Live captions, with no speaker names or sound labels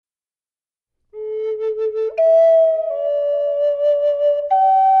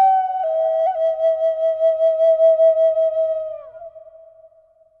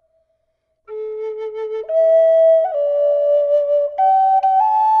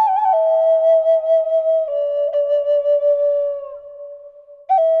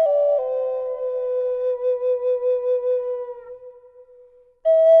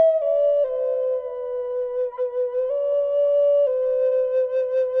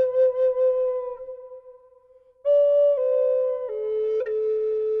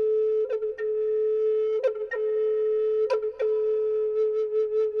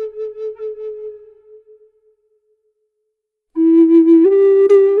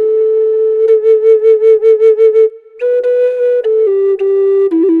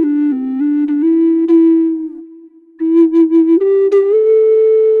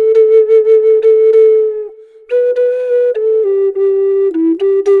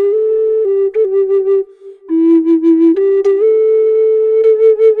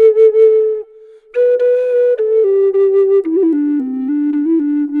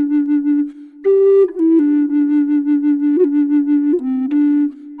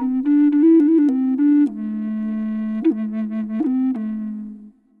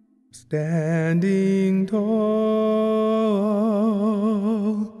Standing tall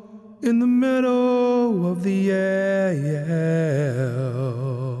in the meadow of the Yale,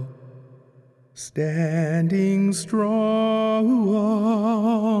 standing strong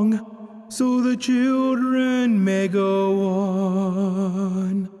so the children may go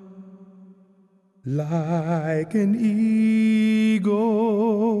on, like an eagle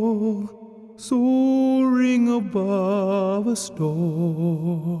soaring above a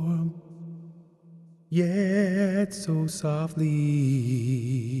storm, yet so softly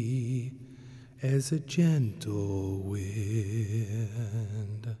as a gentle wind.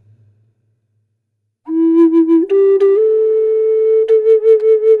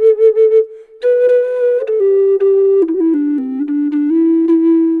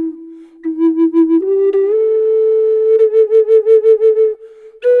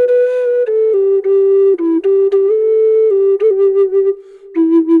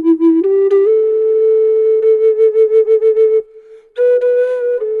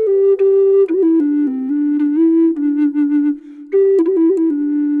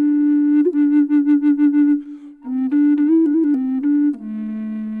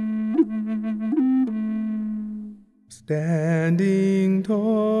 Standing tall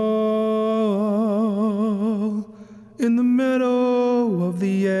in the meadow of the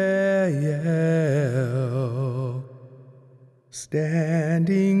Yale,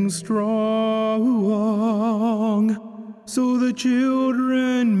 standing strong so the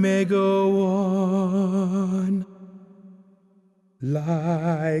children may go on,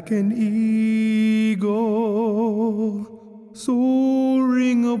 like an eagle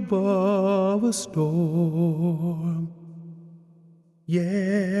soaring above a storm,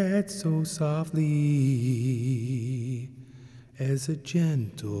 yet so softly as a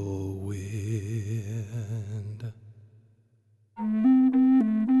gentle wind.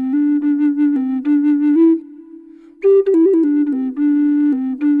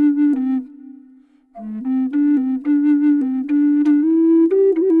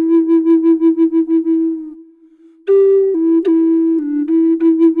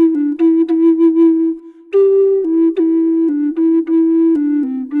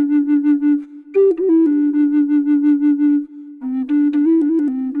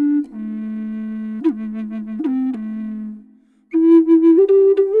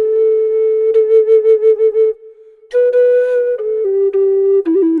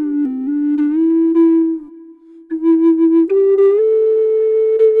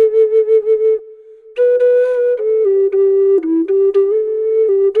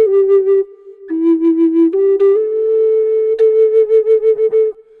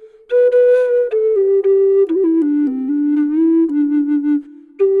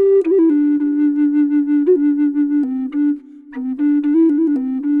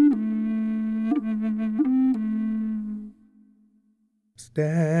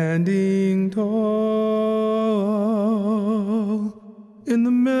 Standing tall in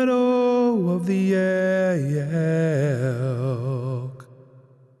the meadow of the Yale,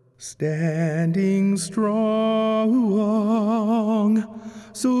 standing strong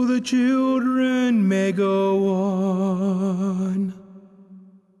so the children may go on,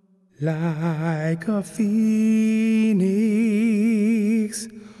 like a phoenix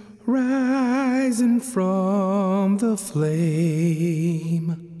rising from the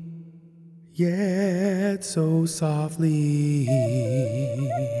flame, yet so softly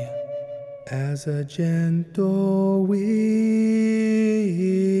as a gentle wind.